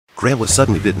Grant was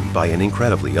suddenly bitten by an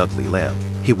incredibly ugly lamb.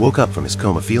 He woke up from his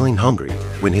coma feeling hungry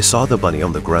when he saw the bunny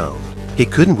on the ground. He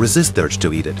couldn't resist the urge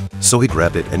to eat it, so he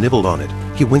grabbed it and nibbled on it.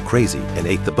 He went crazy and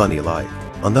ate the bunny alive.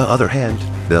 On the other hand,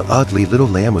 the ugly little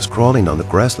lamb was crawling on the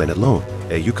grassland alone.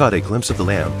 You caught a glimpse of the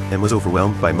lamb and was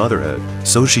overwhelmed by motherhood,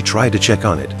 so she tried to check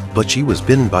on it, but she was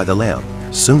bitten by the lamb.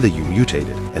 Soon the ewe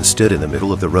mutated and stood in the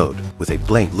middle of the road with a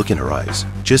blank look in her eyes.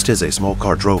 Just as a small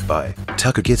car drove by,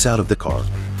 Tucker gets out of the car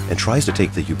and tries to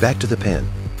take the ewe back to the pen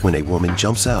when a woman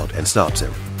jumps out and stops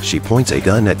him. She points a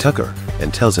gun at Tucker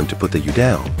and tells him to put the ewe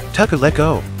down. Tucker, let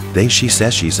go. Then she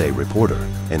says she's a reporter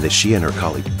and that she and her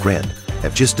colleague, Grant,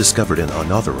 have just discovered an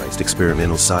unauthorized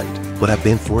experimental site, but have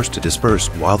been forced to disperse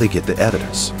while they get the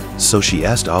evidence. So she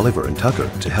asked Oliver and Tucker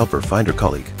to help her find her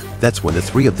colleague. That's when the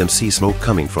three of them see smoke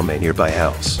coming from a nearby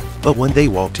house. But when they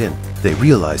walked in, they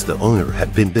realized the owner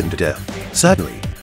had been bitten to death. Suddenly,